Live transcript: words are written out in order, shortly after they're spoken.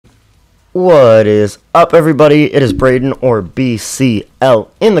What is up, everybody? It is Braden, or BCL,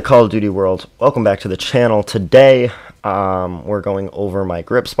 in the Call of Duty world. Welcome back to the channel. Today, we're going over my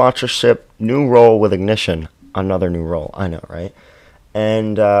grip sponsorship, new role with Ignition. Another new role, I know, right?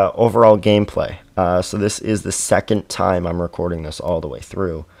 And overall gameplay. So this is the second time I'm recording this all the way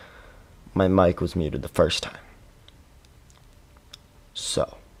through. My mic was muted the first time.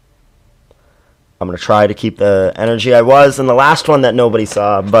 So I'm going to try to keep the energy I was in the last one that nobody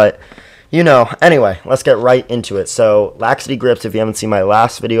saw, but you know, anyway, let's get right into it. So, Laxity Grips, if you haven't seen my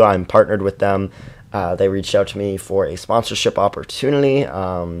last video, I'm partnered with them. They reached out to me for a sponsorship opportunity.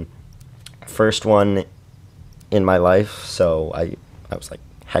 First one in my life, so I was like,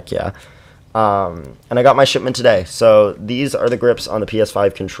 heck yeah. And I got my shipment today. So, these are the grips on the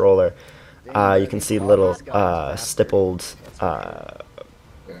PS5 controller. You can see the little stippled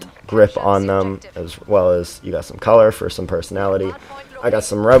grip on them, as well as you got some color for some personality. I got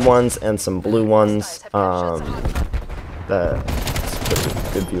some red ones and some blue ones. That's a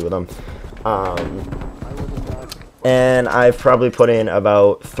good view of them. And I've probably put in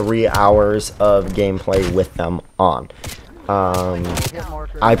about 3 hours of gameplay with them on.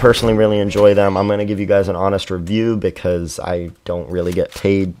 I personally really enjoy them. I'm going to give you guys an honest review because I don't really get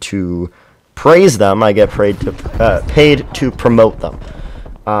paid to praise them. I get paid to promote them.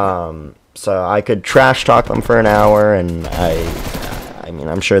 So I could trash talk them for an hour, and I mean,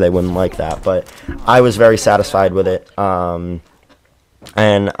 I'm sure they wouldn't like that, but I was very satisfied with it, and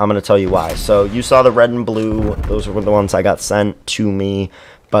I'm going to tell you why. So you saw the red and blue; those were the ones I got sent to me.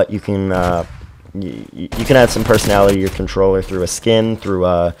 But you can you can add some personality to your controller through a skin, through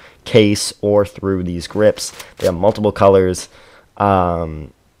a case, or through these grips. They have multiple colors. I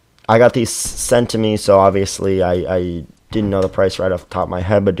got these sent to me, so obviously I didn't know the price right off the top of my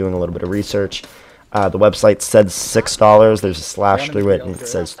head, but doing a little bit of research. The website said $6. There's a slash through it, and it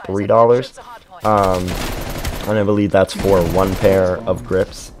says $3. And I believe that's for one pair of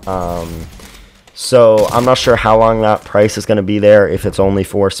grips. So I'm not sure how long that price is going to be there, if it's only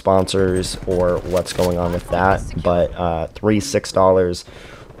for sponsors or what's going on with that. But $6,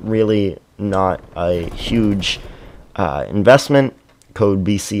 really not a huge investment. Code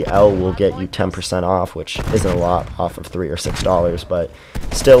BCL will get you 10% off, which isn't a lot off of $3 or $6, but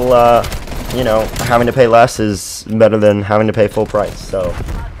still, you know, having to pay less is better than having to pay full price. So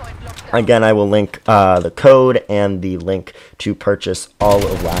again, I will link the code and the link to purchase all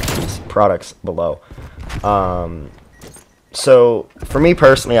of Laxity's products below. So for me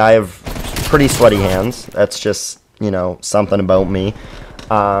personally, I have pretty sweaty hands. That's just, you know, something about me.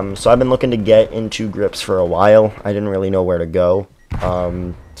 So I've been looking to get into grips for a while. I didn't really know where to go.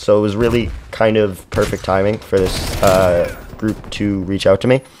 So it was really kind of perfect timing for this group to reach out to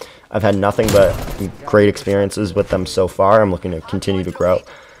me. I've had nothing but great experiences with them so far. I'm looking to continue to grow.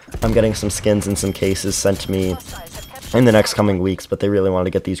 I'm getting some skins and some cases sent to me in the next coming weeks, but they really want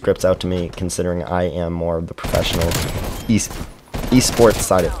to get these grips out to me, considering I am more of the professional esports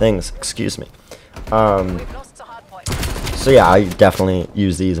side of things. Excuse me. So yeah, I definitely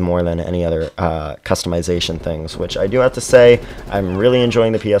use these more than any other customization things, which I do have to say, I'm really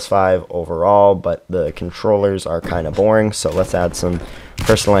enjoying the PS5 overall, but the controllers are kind of boring, so let's add some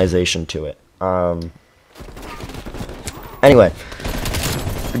personalization to it. Anyway,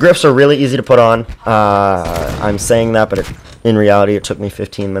 the grips are really easy to put on. I'm saying that, but in reality, it took me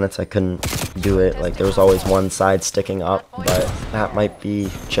 15 minutes. I couldn't do it. Like, there was always one side sticking up, but that might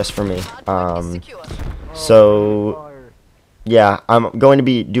be just for me. So yeah, I'm going to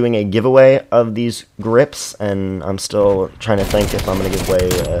be doing a giveaway of these grips, and I'm still trying to think if I'm going to give away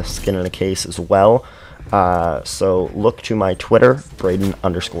a skin in a case as well. So look to my Twitter,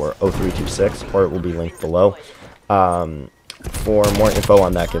 Braden_0326, or it will be linked below, for more info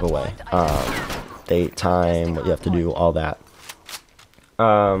on that giveaway. Date, time, what you have to do, all that.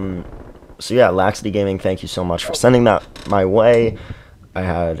 So yeah, Laxity Gaming, thank you so much for sending that my way. I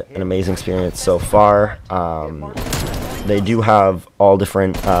had an amazing experience so far. They do have all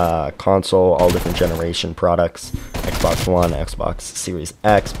different console, all different generation products. Xbox One, Xbox Series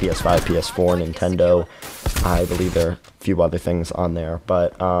X, PS5, PS4, Nintendo. I believe there are a few other things on there.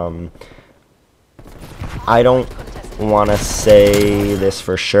 But I don't want to say this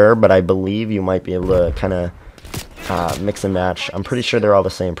for sure, but I believe you might be able to kind of mix and match. I'm pretty sure they're all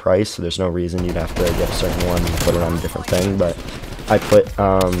the same price, so there's no reason you'd have to get a certain one and put it on a different thing. But I put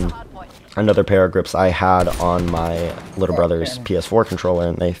another pair of grips I had on my little brother's PS4 controller,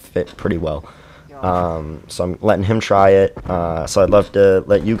 and they fit pretty well. So I'm letting him try it. So I'd love to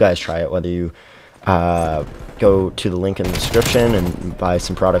let you guys try it, whether you go to the link in the description and buy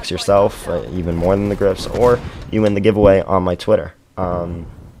some products yourself, even more than the grips, or you win the giveaway on my Twitter.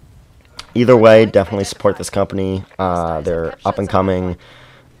 either way, definitely support this company. They're up and coming.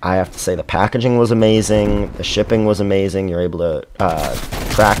 I have to say the packaging was amazing. The shipping was amazing. You're able to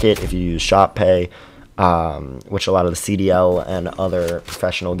track it if you use Shop Pay, which a lot of the CDL and other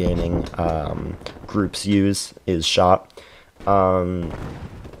professional gaming groups use is Shop.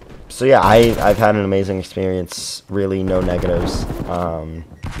 So yeah, I've had an amazing experience. Really, no negatives.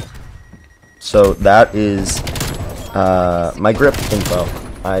 So that is my grip info.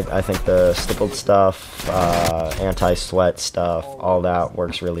 I think the stippled stuff, anti-sweat stuff, all that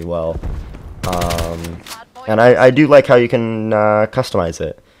works really well. And I do like how you can customize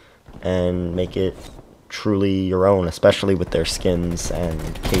it and make it truly your own, especially with their skins and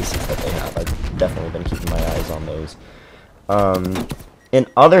cases that they have. I've definitely been keeping my eyes on those. In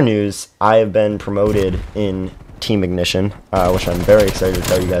other news, I have been promoted in Team Ignition, which I'm very excited to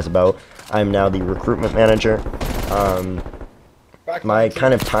tell you guys about. I'm now the recruitment manager. My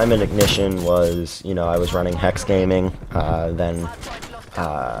kind of time in Ignition was, you know, I was running Hex Gaming, then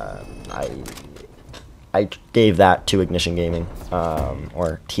I gave that to Ignition Gaming,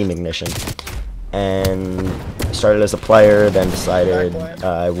 or Team Ignition, and started as a player, then decided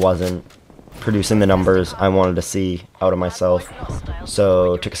I wasn't producing the numbers I wanted to see out of myself,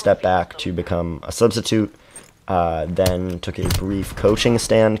 so took a step back to become a substitute, then took a brief coaching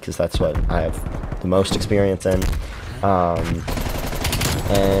stand, because that's what I have the most experience in,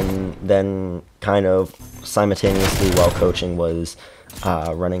 and then kind of simultaneously while coaching was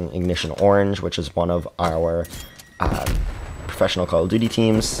running Ignition Orange, which is one of our professional Call of Duty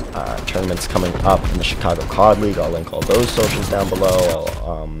teams. Tournaments coming up in the Chicago COD League. I'll link all those socials down below,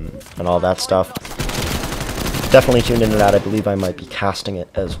 and all that stuff. Definitely tuned into that. I believe I might be casting it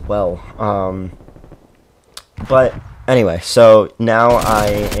as well. But anyway, so now I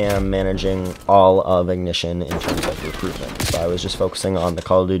am managing all of Ignition in terms of recruitment. So I was just focusing on the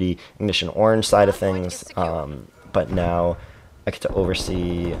Call of Duty Ignition Orange side of things, but now I get to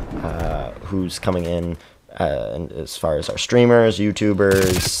oversee who's coming in, and as far as our streamers,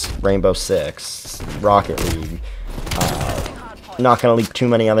 YouTubers, Rainbow Six, Rocket League. Not going to leak too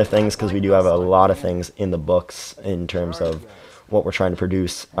many other things because we do have a lot of things in the books in terms of what we're trying to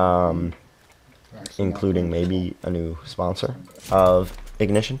produce, including maybe a new sponsor of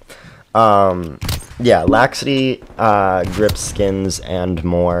Ignition. Yeah, Laxity, Grip Skins, and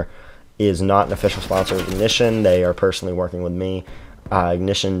more is not an official sponsor of Ignition. They are personally working with me.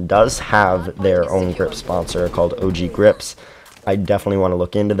 Ignition does have their own grip sponsor called OG Grips. I definitely want to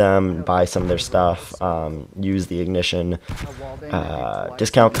look into them, buy some of their stuff, use the Ignition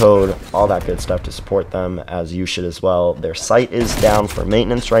discount code, all that good stuff to support them, as you should as well. Their site is down for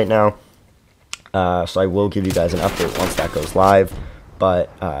maintenance right now, so I will give you guys an update once that goes live,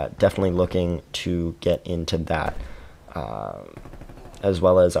 but definitely looking to get into that. As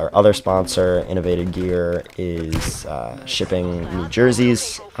well as our other sponsor, Innovated Gear, is shipping me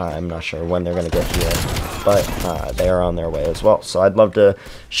jerseys. I'm not sure when they're going to get here, but they are on their way as well. So I'd love to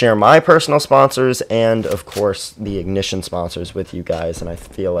share my personal sponsors and, of course, the Ignition sponsors with you guys, and I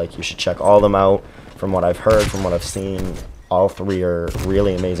feel like you should check all of them out. From what I've heard, from what I've seen, all three are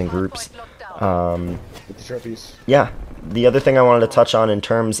really amazing groups. Yeah, the other thing I wanted to touch on in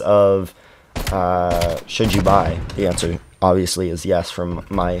terms of should you buy, the answer obviously is yes from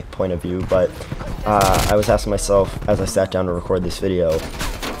my point of view, but I was asking myself as I sat down to record this video,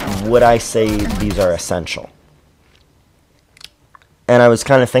 would I say these are essential? And I was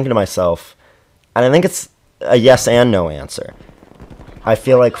kind of thinking to myself, and I think it's a yes and no answer. I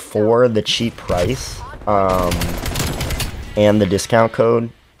feel like for the cheap price and the discount code,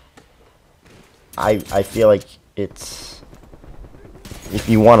 I feel like it's, if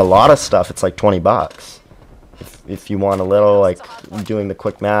you want a lot of stuff, it's like 20 bucks. If you want a little, like doing the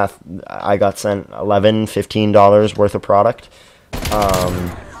quick math, I got sent $15 worth of product.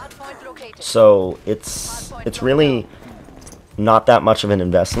 So it's really not that much of an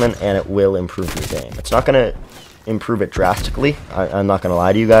investment, and it will improve your game. It's not going to improve it drastically. I'm not going to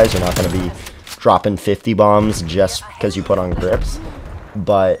lie to you guys. You're not going to be dropping 50 bombs just because you put on grips.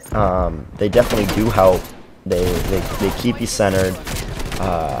 But they definitely do help. They keep you centered.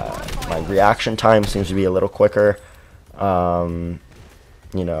 My reaction time seems to be a little quicker.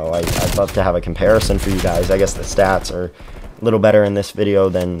 You know, I'd love to have a comparison for you guys. I guess the stats are a little better in this video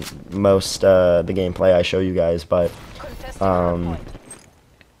than most the gameplay I show you guys, but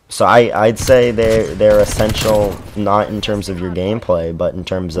so I'd say they're essential, not in terms of your gameplay, but in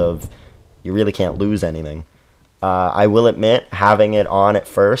terms of you really can't lose anything. I will admit, having it on at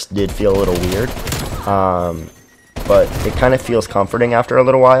first did feel a little weird, but it kind of feels comforting after a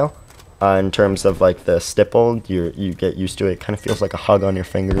little while. In terms of like the stipple, you get used to it. It kind of feels like a hug on your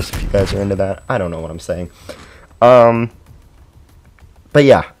fingers if you guys are into that. I don't know what I'm saying. But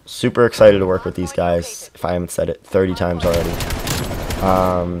yeah, super excited to work with these guys. If I haven't said it 30 times already.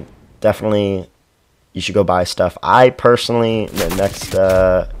 Definitely, you should go buy stuff. I personally,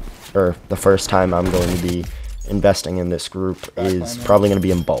 the first time I'm going to be investing in this group is probably going to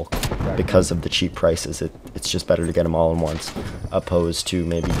be in bulk because of the cheap prices. It's just better to get them all in once, opposed to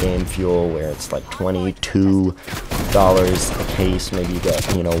maybe Game Fuel where it's like $22 a case. Maybe you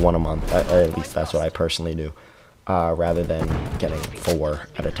get, you know, one a month. At least that's what I personally do, rather than getting 4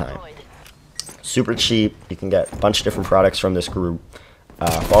 at a time. Super cheap. You can get a bunch of different products from this group.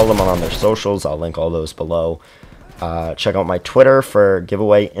 Follow them on their socials. I'll link all those below. Check out my Twitter for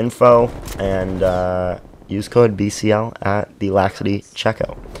giveaway info, and use code BCL at the Laxity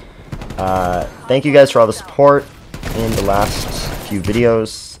checkout. Thank you guys for all the support in the last few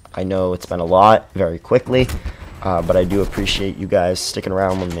videos. I know it's been a lot very quickly, but I do appreciate you guys sticking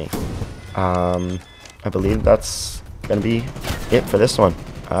around with me. I believe that's going to be it for this one.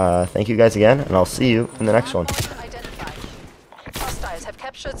 Thank you guys again, and I'll see you in the next one. Hostiles have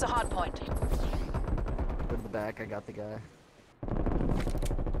captured the hard point. Go to the back, I got the guy.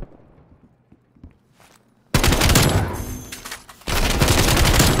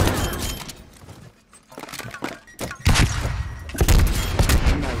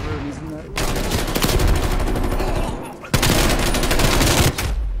 In that room, he's in that room.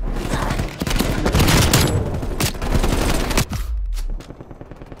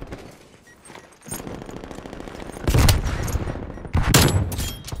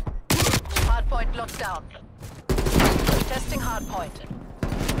 Hardpoint locked down. Testing hardpoint.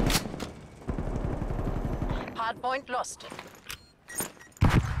 Hardpoint lost.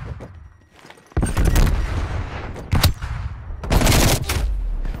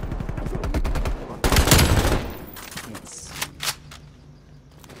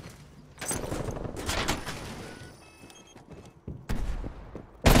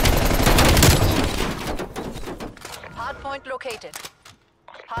 Hardpoint located.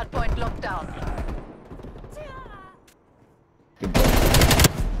 Hardpoint locked down.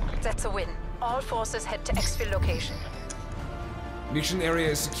 That's a win. All forces head to exfil location. Mission area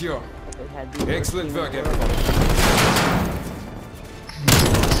is secure. Excellent work, everyone.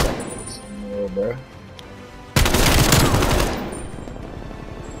 Bro.